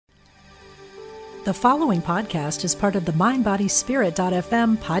The following podcast is part of the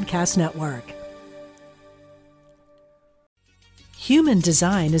MindBodySpirit.fm podcast network. Human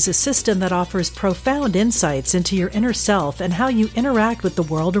design is a system that offers profound insights into your inner self and how you interact with the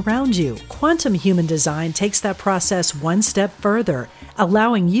world around you. Quantum human design takes that process one step further,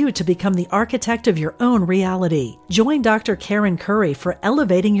 allowing you to become the architect of your own reality. Join Dr. Karen Curry for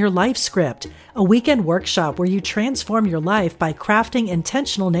Elevating Your Life Script, a weekend workshop where you transform your life by crafting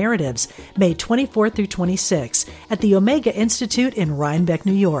intentional narratives, May 24 through 26 at the Omega Institute in Rhinebeck,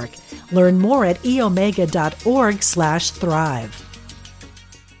 New York. Learn more at eomega.org/thrive.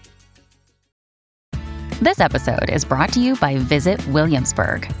 This episode is brought to you by Visit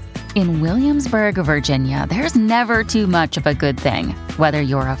Williamsburg. In Williamsburg, Virginia, there's never too much of a good thing. Whether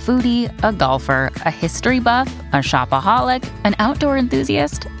you're a foodie, a golfer, a history buff, a shopaholic, an outdoor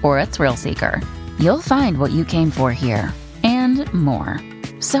enthusiast, or a thrill seeker, you'll find what you came for here and more.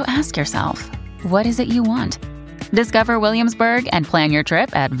 So ask yourself, what is it you want? Discover Williamsburg and plan your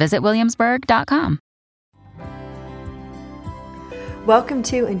trip at visitwilliamsburg.com. Welcome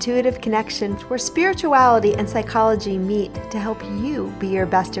to Intuitive Connection, where spirituality and psychology meet to help you be your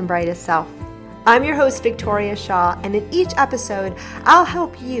best and brightest self. I'm your host, Victoria Shaw, and in each episode, I'll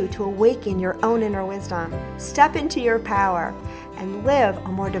help you to awaken your own inner wisdom, step into your power, and live a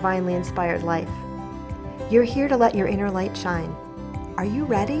more divinely inspired life. You're here to let your inner light shine. Are you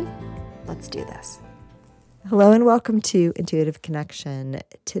ready? Let's do this. Hello and welcome to Intuitive Connection.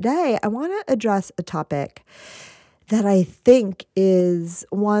 Today, I want to address a topic that I think is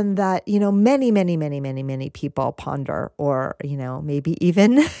one that, many people ponder or, maybe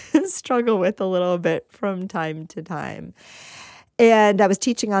even struggle with a little bit from time to time. And I was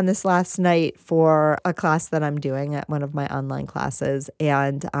teaching on this last night for a class that I'm doing at one of my online classes.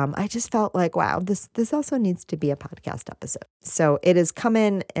 And I just felt like, wow, this also needs to be a podcast episode. So it is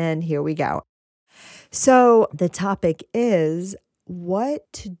coming, and here we go. So the topic is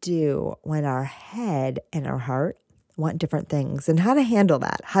what to do when our head and our heart want different things, and how to handle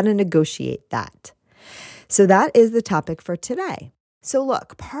that, how to negotiate that. So that is the topic for today. So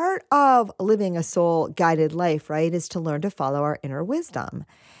look, part of living a soul-guided life, right, is to learn to follow our inner wisdom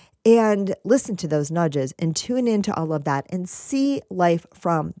and listen to those nudges and tune into all of that and see life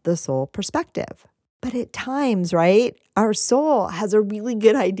from the soul perspective. But at times, right, our soul has a really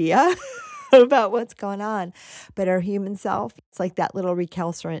good idea about what's going on. But our human self, it's like that little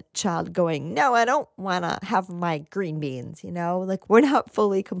recalcitrant child going, no, I don't want to have my green beans, like we're not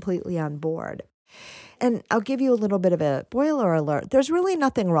fully, completely on board. And I'll give you a little bit of a spoiler alert. There's really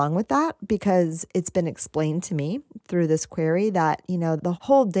nothing wrong with that, because it's been explained to me through this query that, the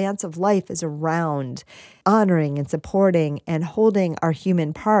whole dance of life is around honoring and supporting and holding our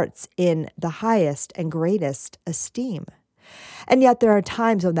human parts in the highest and greatest esteem. And yet there are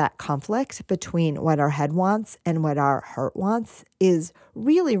times when that conflict between what our head wants and what our heart wants is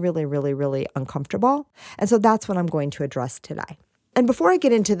really, really, really, really uncomfortable. And so that's what I'm going to address today. And before I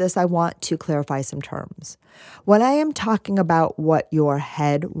get into this, I want to clarify some terms. When I am talking about what your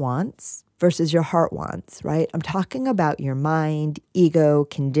head wants versus your heart wants, right? I'm talking about your mind, ego,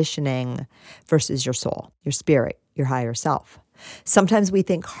 conditioning versus your soul, your spirit, your higher self. Sometimes we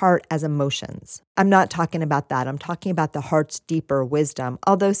think heart as emotions. I'm not talking about that. I'm talking about the heart's deeper wisdom.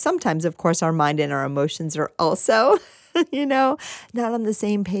 Although sometimes, of course, our mind and our emotions are also, not on the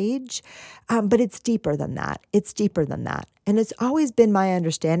same page. But it's deeper than that. It's deeper than that. And it's always been my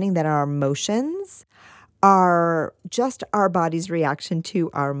understanding that our emotions are just our body's reaction to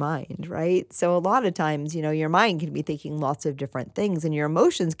our mind, right? So a lot of times, your mind can be thinking lots of different things, and your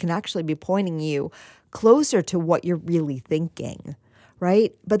emotions can actually be pointing you closer to what you're really thinking,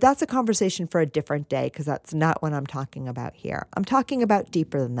 right? But that's a conversation for a different day, because that's not what I'm talking about here. I'm talking about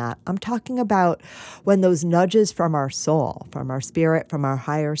deeper than that. I'm talking about when those nudges from our soul, from our spirit, from our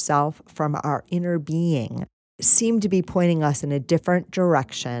higher self, from our inner being seem to be pointing us in a different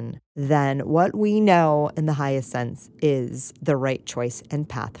direction than what we know in the highest sense is the right choice and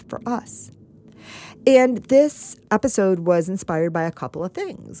path for us. And this episode was inspired by a couple of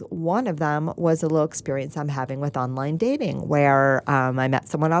things. One of them was a little experience I'm having with online dating, where I met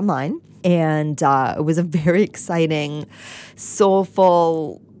someone online, and it was a very exciting,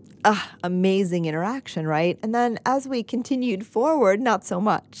 soulful, amazing interaction, right? And then as we continued forward, not so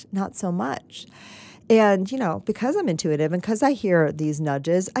much. And, because I'm intuitive and because I hear these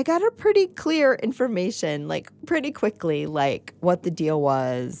nudges, I got a pretty clear information, like pretty quickly, like what the deal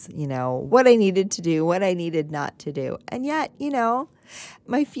was, what I needed to do, what I needed not to do. And yet,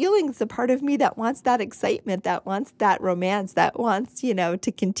 my feelings, the part of me that wants that excitement, that wants that romance, that wants,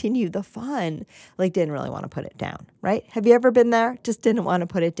 to continue the fun, like didn't really want to put it down, right? Have you ever been there? Just didn't want to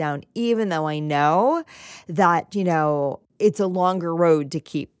put it down, even though I know that, it's a longer road to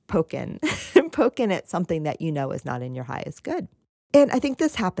keep poking at something that is not in your highest good. And I think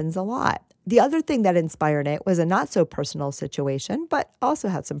this happens a lot. The other thing that inspired it was a not so personal situation, but also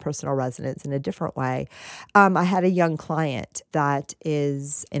had some personal resonance in a different way. I had a young client that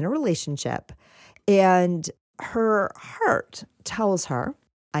is in a relationship, and her heart tells her,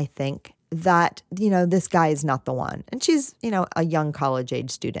 I think, that, this guy is not the one. And she's, a young college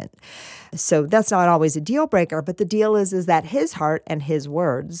age student. So that's not always a deal breaker, but the deal is that his heart and his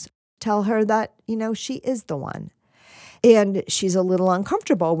words tell her that, she is the one. And she's a little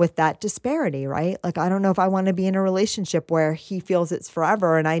uncomfortable with that disparity, right? Like, I don't know if I want to be in a relationship where he feels it's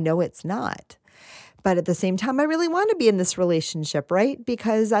forever and I know it's not. But at the same time, I really want to be in this relationship, right?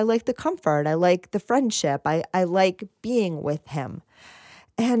 Because I like the comfort. I like the friendship. I like being with him.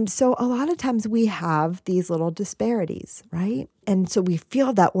 And so a lot of times we have these little disparities, right? And so we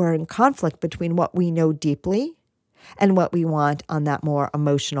feel that we're in conflict between what we know deeply and what we want on that more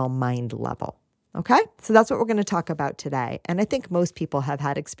emotional mind level. Okay? So that's what we're going to talk about today. And I think most people have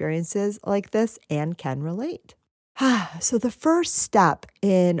had experiences like this and can relate. So the first step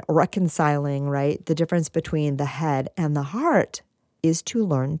in reconciling, right, the difference between the head and the heart is to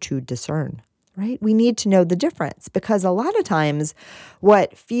learn to discern. Right? We need to know the difference, because a lot of times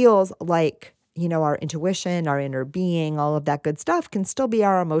what feels like, our intuition, our inner being, all of that good stuff can still be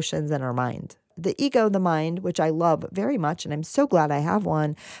our emotions and our mind. The ego, the mind, which I love very much, and I'm so glad I have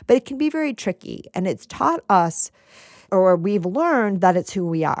one, but it can be very tricky. And it's taught us, or we've learned that it's who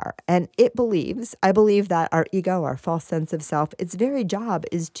we are. And I believe that our ego, our false sense of self, its very job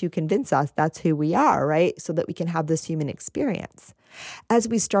is to convince us that's who we are, right? So that we can have this human experience. As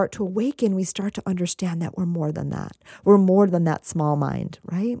we start to awaken, we start to understand that we're more than that. We're more than that small mind,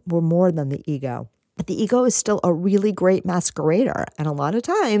 right? We're more than the ego. But the ego is still a really great masquerader. And a lot of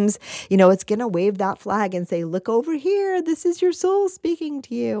times, it's going to wave that flag and say, look over here, this is your soul speaking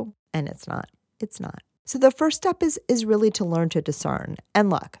to you. And it's not. It's not. So the first step is really to learn to discern. And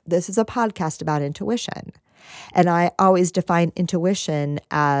look, this is a podcast about intuition. And I always define intuition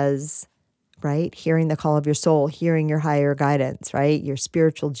as, right, hearing the call of your soul, hearing your higher guidance, right, your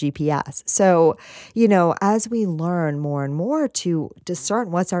spiritual GPS. So, as we learn more and more to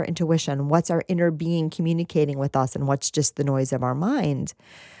discern what's our intuition, what's our inner being communicating with us, and what's just the noise of our mind,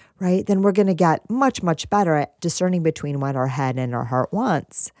 right, then we're going to get much, much better at discerning between what our head and our heart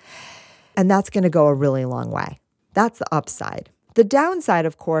wants. And that's going to go a really long way. That's the upside. The downside,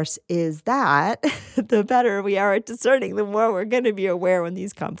 of course, is that the better we are at discerning, the more we're going to be aware when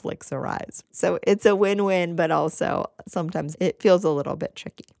these conflicts arise. So it's a win-win, but also sometimes it feels a little bit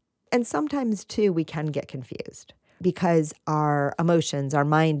tricky. And sometimes, too, we can get confused because our emotions, our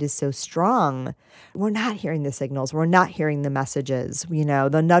mind is so strong. We're not hearing the signals. We're not hearing the messages.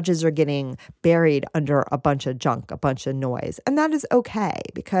 The nudges are getting buried under a bunch of junk, a bunch of noise. And that is okay,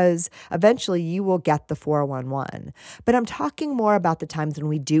 because eventually you will get the 411. But I'm talking more about the times when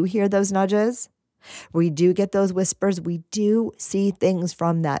we do hear those nudges. We do get those whispers. We do see things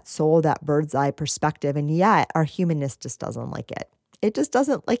from that soul, that bird's eye perspective. And yet our humanness just doesn't like it. It just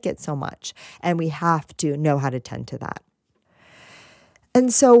doesn't like it so much. And we have to know how to tend to that.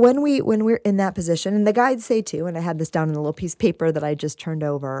 And so when we're in that position, and the guides say too, and I had this down in a little piece of paper that I just turned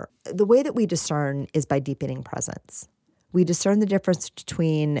over, the way that we discern is by deepening presence. We discern the difference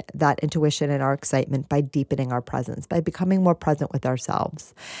between that intuition and our excitement by deepening our presence, by becoming more present with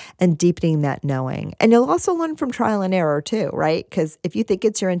ourselves and deepening that knowing. And you'll also learn from trial and error too, right? Because if you think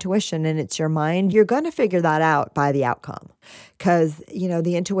it's your intuition and it's your mind, you're going to figure that out by the outcome. Because,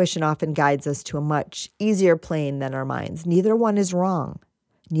 the intuition often guides us to a much easier plane than our minds. Neither one is wrong.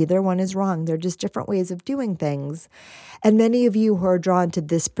 Neither one is wrong. They're just different ways of doing things. And many of you who are drawn to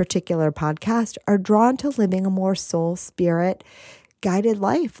this particular podcast are drawn to living a more soul, spirit, guided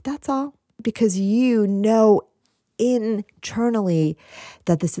life. That's all. Because you know internally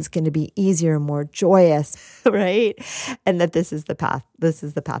that this is going to be easier, more joyous, right? And that this is the path. This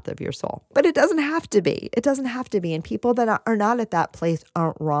is the path of your soul. But it doesn't have to be. It doesn't have to be. And people that are not at that place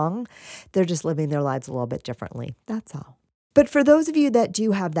aren't wrong. They're just living their lives a little bit differently. That's all. But for those of you that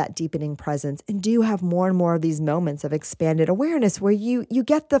do have that deepening presence and do have more and more of these moments of expanded awareness where you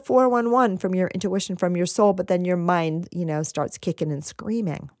get the 411 from your intuition, from your soul, but then your mind, starts kicking and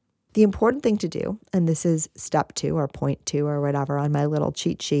screaming. The important thing to do, and this is step 2 or point 2 or whatever on my little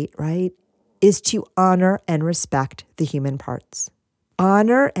cheat sheet, right, is to honor and respect the human parts.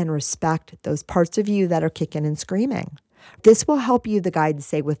 Honor and respect those parts of you that are kicking and screaming. This will help you, the guides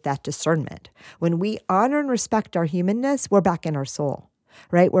say, with that discernment. When we honor and respect our humanness, we're back in our soul,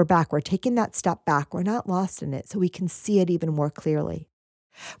 right? We're back. We're taking that step back. We're not lost in it, so we can see it even more clearly.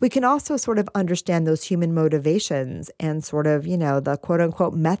 We can also sort of understand those human motivations and sort of, the quote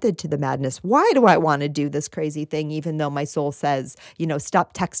unquote method to the madness. Why do I want to do this crazy thing, even though my soul says,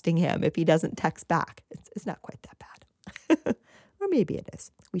 stop texting him if he doesn't text back? It's not quite that bad. Or maybe it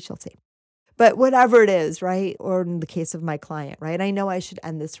is. We shall see. But whatever it is, right? Or in the case of my client, right? I know I should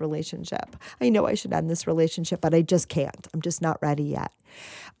end this relationship. But I just can't. I'm just not ready yet.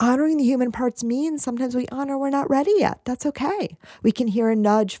 Honoring the human parts means sometimes we honor we're not ready yet. That's okay. We can hear a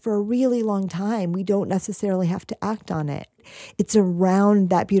nudge for a really long time. We don't necessarily have to act on it. It's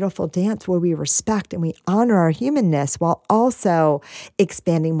around that beautiful dance where we respect and we honor our humanness while also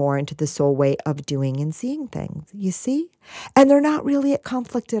expanding more into the soul way of doing and seeing things, you see? And they're not really at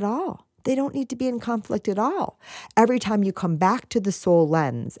conflict at all. They don't need to be in conflict at all. Every time you come back to the soul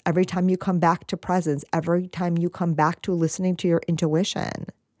lens, every time you come back to presence, every time you come back to listening to your intuition,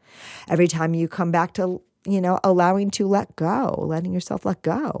 every time you come back to, allowing to let go, letting yourself let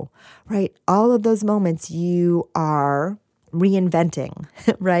go, right? All of those moments you are reinventing,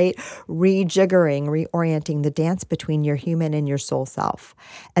 right? Rejiggering, reorienting the dance between your human and your soul self.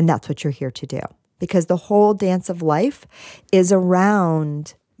 And that's what you're here to do. Because the whole dance of life is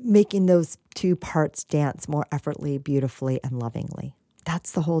around making those two parts dance more effortlessly, beautifully, and lovingly.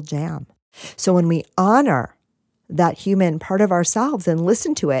 That's the whole jam. So when we honor that human part of ourselves and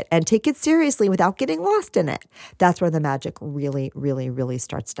listen to it and take it seriously without getting lost in it, that's where the magic really, really, really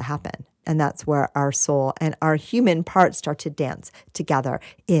starts to happen. And that's where our soul and our human parts start to dance together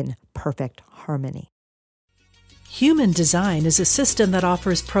in perfect harmony. Human design is a system that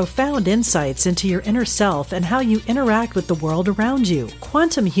offers profound insights into your inner self and how you interact with the world around you.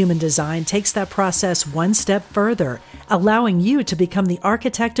 Quantum human design takes that process one step further, allowing you to become the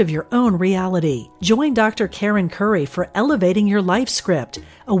architect of your own reality. Join Dr. Karen Curry for Elevating Your Life Script,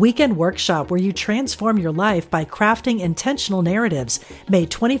 a weekend workshop where you transform your life by crafting intentional narratives, May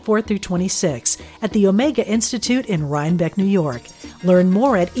 24th through 26 at the Omega Institute in Rhinebeck, New York. Learn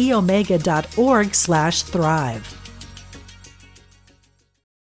more at eomega.org/thrive.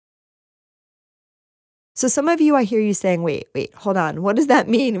 So some of you, I hear you saying, wait, hold on. What does that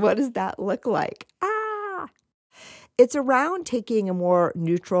mean? What does that look like? It's around taking a more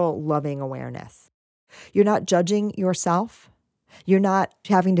neutral, loving awareness. You're not judging yourself. You're not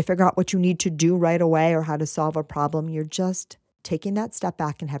having to figure out what you need to do right away or how to solve a problem. You're just taking that step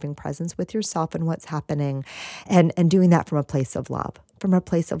back and having presence with yourself and what's happening and doing that from a place of love.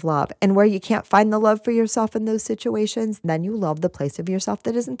 And where you can't find the love for yourself in those situations, then you love the place of yourself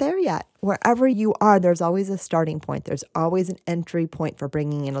that isn't there yet. Wherever you are, there's always a starting point. There's always an entry point for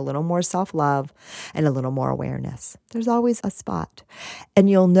bringing in a little more self-love and a little more awareness. There's always a spot. And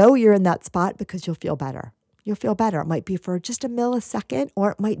you'll know you're in that spot because you'll feel better. You'll feel better. It might be for just a millisecond,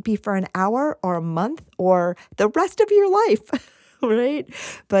 or it might be for an hour or a month or the rest of your life, right?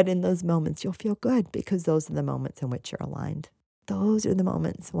 But in those moments, you'll feel good because those are the moments in which you're aligned. Those are the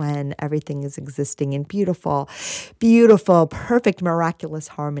moments when everything is existing in beautiful, beautiful, perfect, miraculous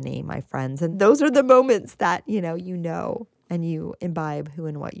harmony, my friends. And those are the moments that, you know, and you imbibe who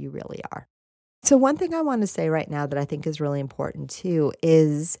and what you really are. So one thing I want to say right now that I think is really important too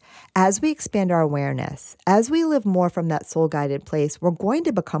is as we expand our awareness, as we live more from that soul-guided place, we're going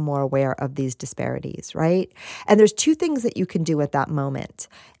to become more aware of these disparities, right? And there's two things that you can do at that moment.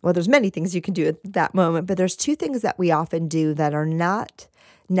 Well, there's many things you can do at that moment, but there's two things that we often do that are not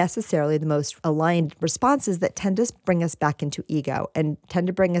necessarily the most aligned responses that tend to bring us back into ego and tend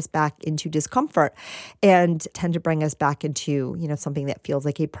to bring us back into discomfort and tend to bring us back into, something that feels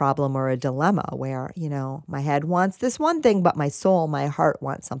like a problem or a dilemma where, my head wants this one thing, but my soul, my heart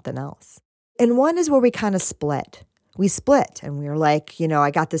wants something else. And one is where we kind of split. We split and we're like,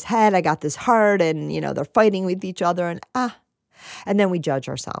 I got this head, I got this heart, and, they're fighting with each other and then we judge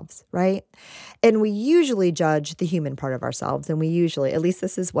ourselves, right? And we usually judge the human part of ourselves. And we usually, at least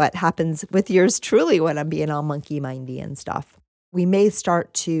this is what happens with yours truly when I'm being all monkey-mindy and stuff. we may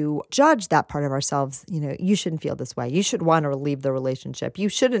start to judge that part of ourselves. You shouldn't feel this way. You should want to leave the relationship. You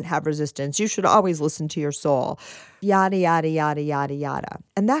shouldn't have resistance. You should always listen to your soul. Yada, yada, yada, yada, yada.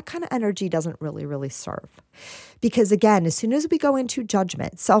 And that kind of energy doesn't really, really serve. Because again, as soon as we go into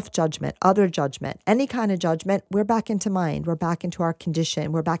judgment, self-judgment, other judgment, any kind of judgment, we're back into mind. We're back into our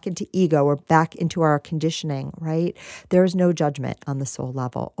condition. We're back into ego. We're back into our conditioning, right? There is no judgment on the soul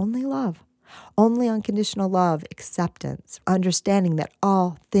level, only love. Only unconditional love, acceptance, understanding that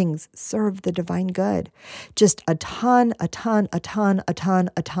all things serve the divine good. Just a ton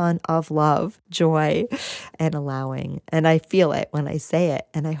of love, joy, and allowing. And I feel it when I say it,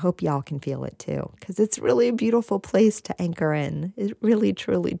 and I hope y'all can feel it too, because it's really a beautiful place to anchor in. It really,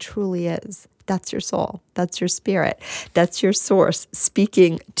 truly, truly is. That's your soul. That's your spirit. That's your source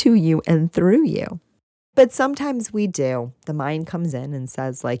speaking to you and through you. But sometimes we do. The mind comes in and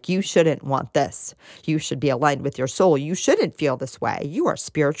says, like, you shouldn't want this. You should be aligned with your soul. You shouldn't feel this way. You are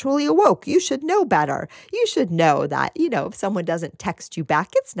spiritually awoke. You should know better. You should know that, if someone doesn't text you back,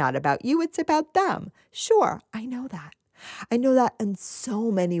 it's not about you. It's about them. Sure, I know that. I know that in so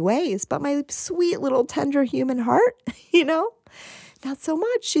many ways. But my sweet little tender human heart, not so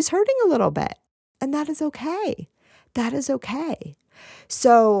much. She's hurting a little bit. And that is okay. That is okay.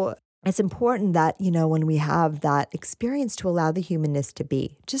 So it's important that, when we have that experience, to allow the humanness to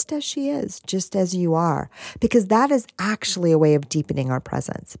be just as she is, just as you are, because that is actually a way of deepening our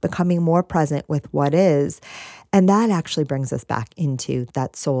presence, becoming more present with what is. And that actually brings us back into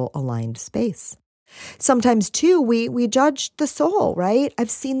that soul aligned space. Sometimes too, we judge the soul, right?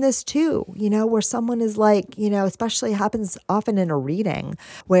 I've seen this too, where someone is like, especially happens often in a reading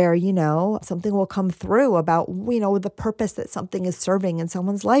where, something will come through about, the purpose that something is serving in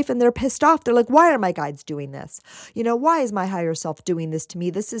someone's life, and they're pissed off. They're like, why are my guides doing this? Why is my higher self doing this to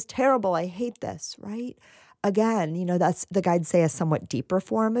me? This is terrible. I hate this, right? Again, that's the guides say a somewhat deeper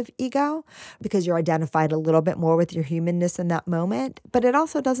form of ego, because you're identified a little bit more with your humanness in that moment, but it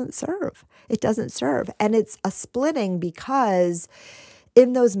also doesn't serve. It doesn't serve. And it's a splitting, because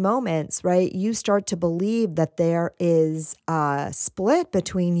in those moments, right, you start to believe that there is a split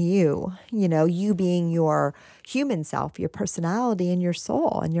between you, you being your human self, your personality, and your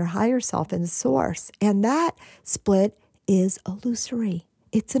soul, and your higher self and source. And that split is illusory.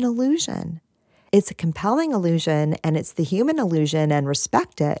 It's an illusion. It's a compelling illusion, and it's the human illusion, and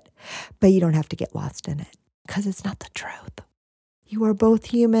respect it, but you don't have to get lost in it, because it's not the truth. You are both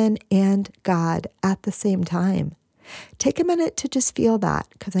human and God at the same time. Take a minute to just feel that,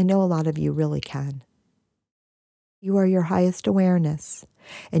 because I know a lot of you really can. You are your highest awareness,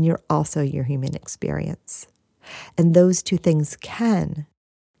 and you're also your human experience. And those two things can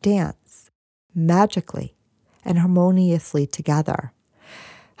dance magically and harmoniously together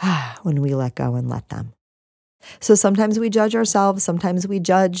when we let go and let them. So sometimes we judge ourselves. Sometimes we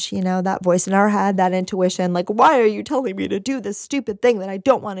judge, that voice in our head, that intuition, like, why are you telling me to do this stupid thing that I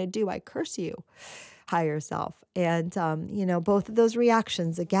don't want to do? I curse you, higher self. And, both of those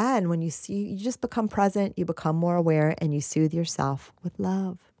reactions, again, when you just become present, you become more aware, and you soothe yourself with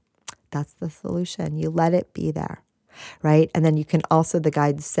love. That's the solution. You let it be there. Right? And then you can also, the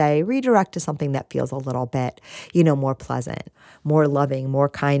guides say, redirect to something that feels a little bit, more pleasant, more loving, more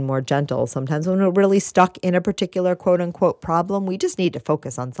kind, more gentle. Sometimes when we're really stuck in a particular quote unquote problem, we just need to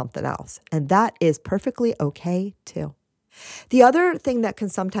focus on something else. And that is perfectly okay too. The other thing that can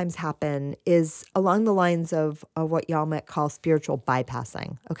sometimes happen is along the lines of what y'all might call spiritual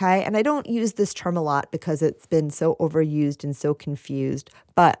bypassing, okay? And I don't use this term a lot because it's been so overused and so confused,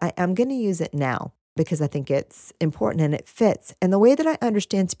 but I am going to use it now, because I think it's important and it fits. And the way that I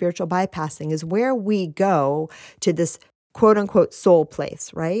understand spiritual bypassing is where we go to this quote unquote soul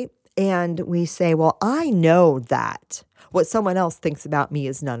place, right? And we say, well, I know that what someone else thinks about me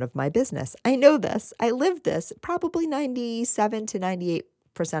is none of my business. I know this. I live this probably 97 to 98%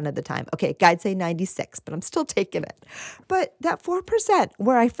 of the time. Okay, guides say 96, but I'm still taking it. But that 4%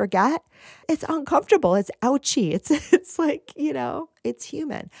 where I forget, it's uncomfortable. It's ouchy. It's like, it's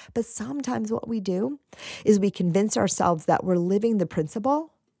human. But sometimes what we do is we convince ourselves that we're living the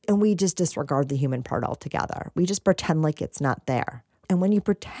principle, and we just disregard the human part altogether. We just pretend like it's not there. And when you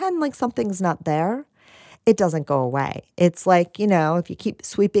pretend like something's not there, it doesn't go away. It's like, if you keep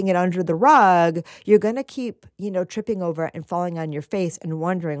sweeping it under the rug, you're going to keep, tripping over it and falling on your face and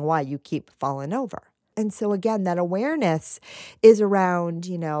wondering why you keep falling over. And so again, that awareness is around,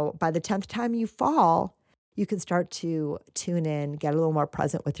 by the 10th time you fall, you can start to tune in, get a little more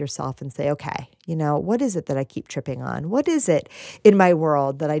present with yourself and say, okay, what is it that I keep tripping on? What is it in my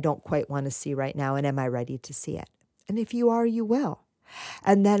world that I don't quite want to see right now? And am I ready to see it? And if you are, you will.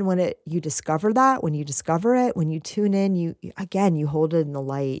 And then when you discover that, when you discover it, when you tune in, you hold it in the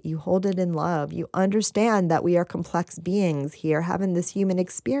light, you hold it in love, you understand that we are complex beings here having this human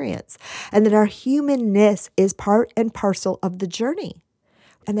experience, and that our humanness is part and parcel of the journey,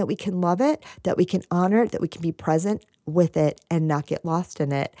 and that we can love it, that we can honor it, that we can be present with it and not get lost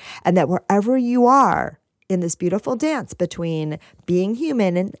in it. And that wherever you are in this beautiful dance between being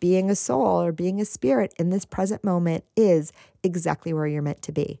human and being a soul or being a spirit in this present moment is exactly where you're meant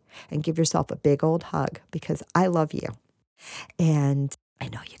to be. And give yourself a big old hug, because I love you. And I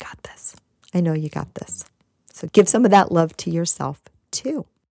know you got this. I know you got this. So give some of that love to yourself too.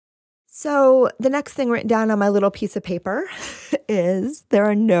 So the next thing written down on my little piece of paper is there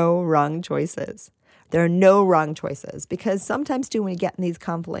are no wrong choices. There are no wrong choices, because sometimes too, when we get in these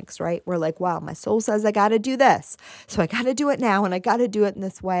conflicts, right, we're like, wow, my soul says I got to do this, so I got to do it now, and I got to do it in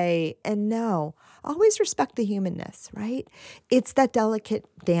this way. And no, always respect the humanness, right? It's that delicate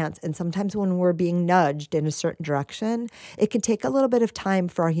dance. And sometimes when we're being nudged in a certain direction, it can take a little bit of time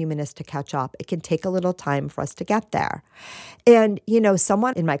for our humanness to catch up. It can take a little time for us to get there. And,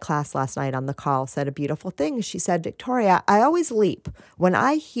 someone in my class last night on the call said a beautiful thing. She said, Victoria, I always leap. When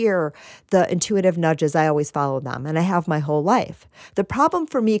I hear the intuitive nudges, I always follow them, and I have my whole life. The problem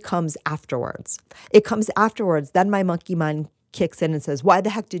for me comes afterwards. It comes afterwards. Then my monkey mind kicks in and says, why the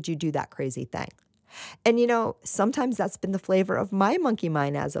heck did you do that crazy thing? And, sometimes that's been the flavor of my monkey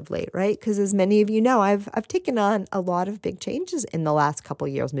mind as of late, right? Because as many of you know, I've taken on a lot of big changes in the last couple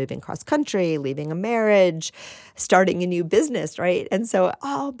of years, moving cross country, leaving a marriage, starting a new business, right? And so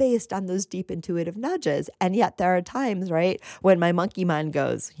all based on those deep intuitive nudges. And yet there are times, right, when my monkey mind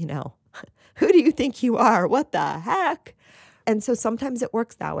goes, who do you think you are? What the heck? And so sometimes it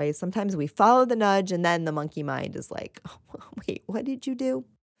works that way. Sometimes we follow the nudge, and then the monkey mind is like, oh, wait, what did you do?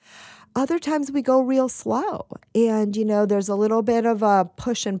 Other times we go real slow, and, there's a little bit of a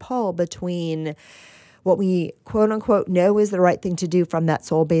push and pull between what we quote unquote know is the right thing to do from that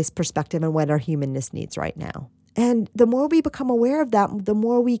soul-based perspective and what our humanness needs right now. And the more we become aware of that, the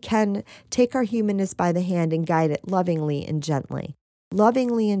more we can take our humanness by the hand and guide it lovingly and gently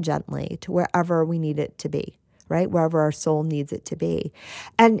to wherever we need it to be, right? Wherever our soul needs it to be.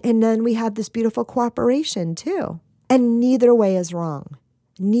 And then we have this beautiful cooperation too. And neither way is wrong.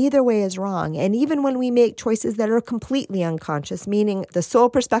 Neither way is wrong. And even when we make choices that are completely unconscious, meaning the soul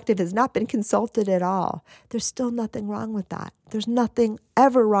perspective has not been consulted at all, there's still nothing wrong with that. There's nothing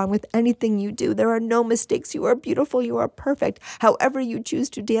ever wrong with anything you do. There are no mistakes. You are beautiful. You are perfect. However you choose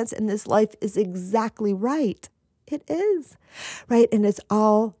to dance in this life is exactly right. It is, right? And it's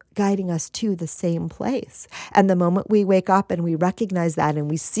all guiding us to the same place. And the moment we wake up and we recognize that and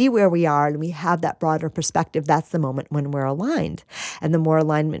we see where we are and we have that broader perspective, that's the moment when we're aligned. And the more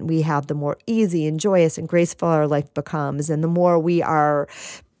alignment we have, the more easy and joyous and graceful our life becomes. And the more we are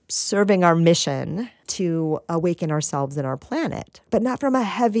serving our mission to awaken ourselves and our planet, but not from a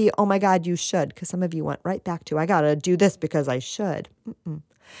heavy, oh my God, you should, because some of you went right back to, I got to do this because I should.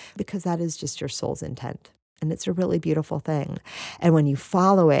 Because that is just your soul's intent. And it's a really beautiful thing. And when you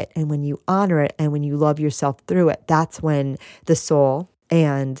follow it and when you honor it and when you love yourself through it, that's when the soul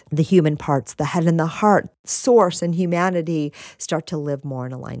and the human parts, the head and the heart, source and humanity start to live more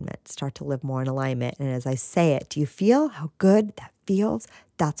in alignment, And as I say it, do you feel how good that feels?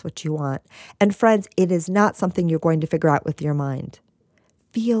 That's what you want. And friends, it is not something you're going to figure out with your mind.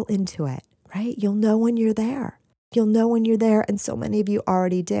 Feel into it, right? You'll know when you're there. And so many of you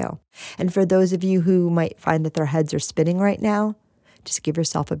already do. And for those of you who might find that their heads are spinning right now, just give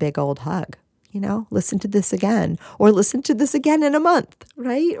yourself a big old hug. Listen to this again, or listen to this again in a month,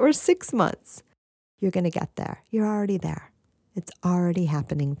 right? Or 6 months. You're going to get there. You're already there. It's already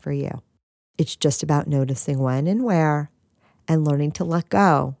happening for you. It's just about noticing when and where and learning to let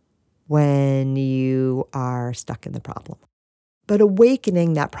go when you are stuck in the problem. But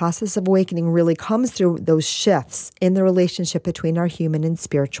awakening, that process of awakening really comes through those shifts in the relationship between our human and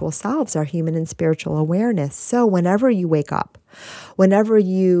spiritual selves, our human and spiritual awareness. So whenever you wake up, whenever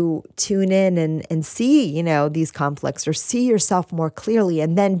you tune in and see, these conflicts or see yourself more clearly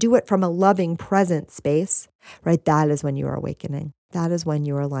and then do it from a loving, present space, right? That is when you are awakening. That is when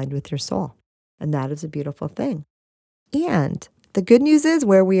you are aligned with your soul. And that is a beautiful thing. And the good news is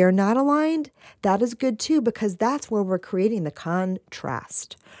where we are not aligned, that is good too, because that's where we're creating the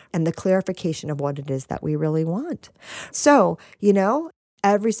contrast and the clarification of what it is that we really want. So,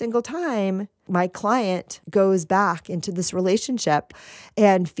 every single time my client goes back into this relationship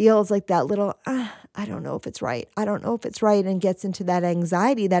and feels like that little, I don't know if it's right. I don't know if it's right, and gets into that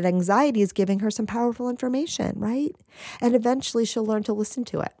anxiety. That anxiety is giving her some powerful information, right? And eventually she'll learn to listen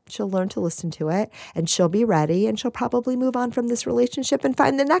to it. She'll learn to listen to it, and she'll be ready, and she'll probably move on from this relationship and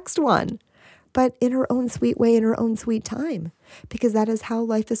find the next one. But in her own sweet way, in her own sweet time, because that is how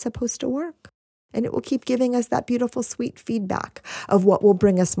life is supposed to work. And it will keep giving us that beautiful, sweet feedback of what will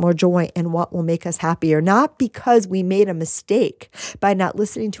bring us more joy and what will make us happier, not because we made a mistake by not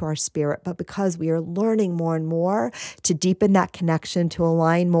listening to our spirit, but because we are learning more and more to deepen that connection, to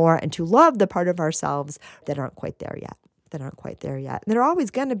align more, and to love the part of ourselves that aren't quite there yet. And they're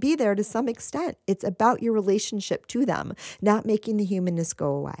always going to be there to some extent. It's about your relationship to them, not making the humanness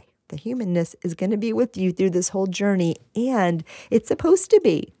go away. The humanness is going to be with you through this whole journey, and it's supposed to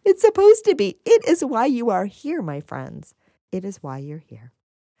be. It's supposed to be. It is why you are here, my friends. It is why you're here.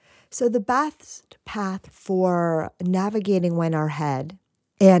 So the best path for navigating when our head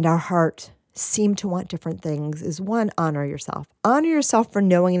and our heart seem to want different things is, one, honor yourself. Honor yourself for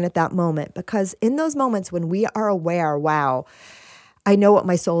knowing it at that moment, because in those moments when we are aware, wow, I know what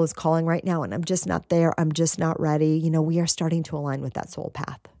my soul is calling right now, and I'm just not there. I'm just not ready. We are starting to align with that soul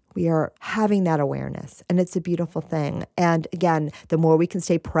path. We are having that awareness, and it's a beautiful thing. And again, the more we can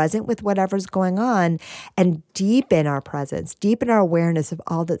stay present with whatever's going on and deepen our presence, deepen our awareness of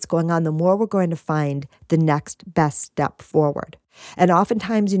all that's going on, the more we're going to find the next best step forward. And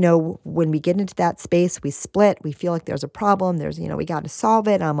oftentimes, when we get into that space, we split, we feel like there's a problem, we got to solve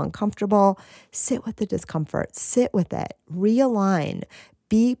it, I'm uncomfortable. Sit with the discomfort, sit with it, realign.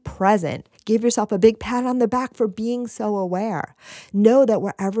 Be present. Give yourself a big pat on the back for being so aware. Know that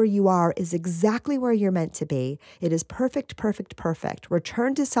wherever you are is exactly where you're meant to be. It is perfect, perfect, perfect.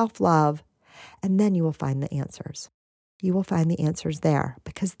 Return to self-love, and then you will find the answers. You will find the answers there,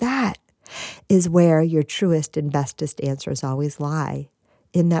 because that is where your truest and bestest answers always lie,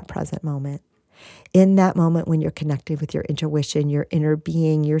 in that present moment. In that moment when you're connected with your intuition, your inner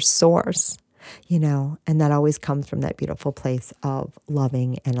being, your source. And that always comes from that beautiful place of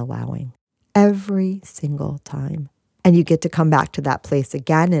loving and allowing every single time. And you get to come back to that place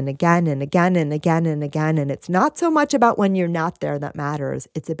again and again and again and again and again. And it's not so much about when you're not there that matters.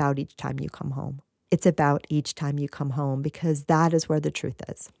 It's about each time you come home. It's about each time you come home, because that is where the truth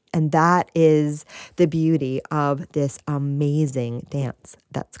is. And that is the beauty of this amazing dance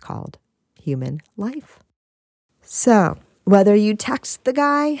that's called human life. So, whether you text the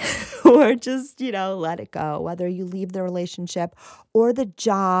guy or just, let it go, whether you leave the relationship or the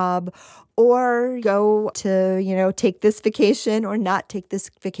job or go to, take this vacation or not take this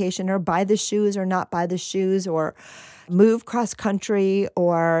vacation, or buy the shoes or not buy the shoes, or move cross country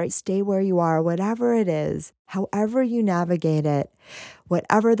or stay where you are, whatever it is, however you navigate it,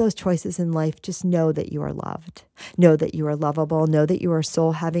 whatever those choices in life, just know that you are loved. Know that you are lovable. Know that you are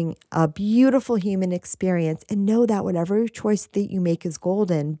soul having a beautiful human experience, and know that whatever choice that you make is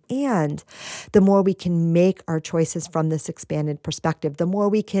golden. And the more we can make our choices from this expanded perspective, the more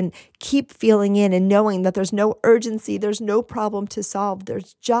we can keep feeling in and knowing that there's no urgency, there's no problem to solve.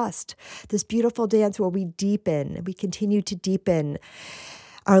 There's just this beautiful dance where we continue to deepen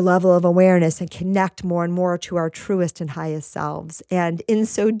our level of awareness and connect more and more to our truest and highest selves. And in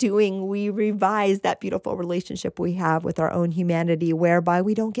so doing, we revise that beautiful relationship we have with our own humanity, whereby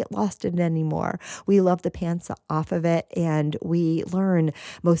we don't get lost in it anymore. We love the pants off of it, and we learn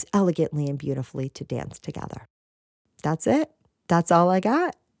most elegantly and beautifully to dance together. That's it. That's all I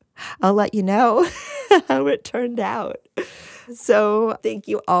got. I'll let you know how it turned out. So thank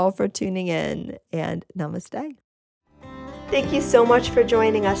you all for tuning in, and namaste. Thank you so much for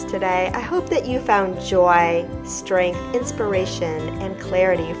joining us today. I hope that you found joy, strength, inspiration, and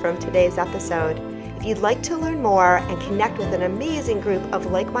clarity from today's episode. If you'd like to learn more and connect with an amazing group of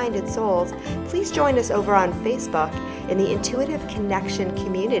like-minded souls, please join us over on Facebook in the Intuitive Connection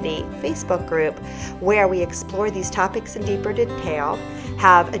Community Facebook group, where we explore these topics in deeper detail,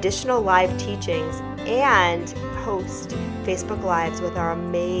 have additional live teachings, and host Facebook Lives with our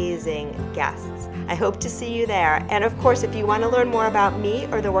amazing guests. I hope to see you there. And of course, if you want to learn more about me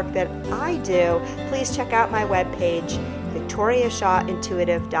or the work that I do, please check out my webpage,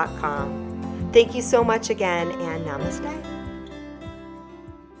 victoriashawintuitive.com. Thank you so much again, and namaste.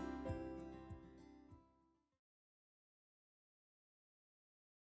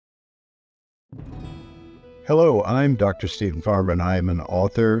 Hello, I'm Dr. Stephen Farber, and I am an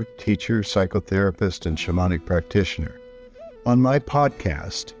author, teacher, psychotherapist, and shamanic practitioner. On my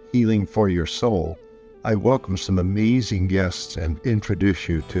podcast, Healing for Your Soul, I welcome some amazing guests and introduce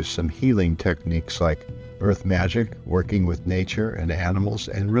you to some healing techniques like earth magic, working with nature and animals,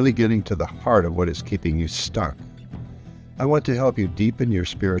 and really getting to the heart of what is keeping you stuck. I want to help you deepen your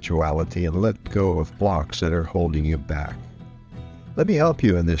spirituality and let go of blocks that are holding you back. Let me help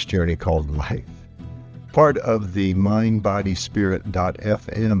you in this journey called life. Part of the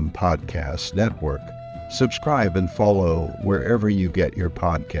mindbodyspirit.fm podcast network. Subscribe and follow wherever you get your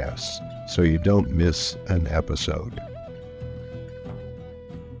podcasts so you don't miss an episode.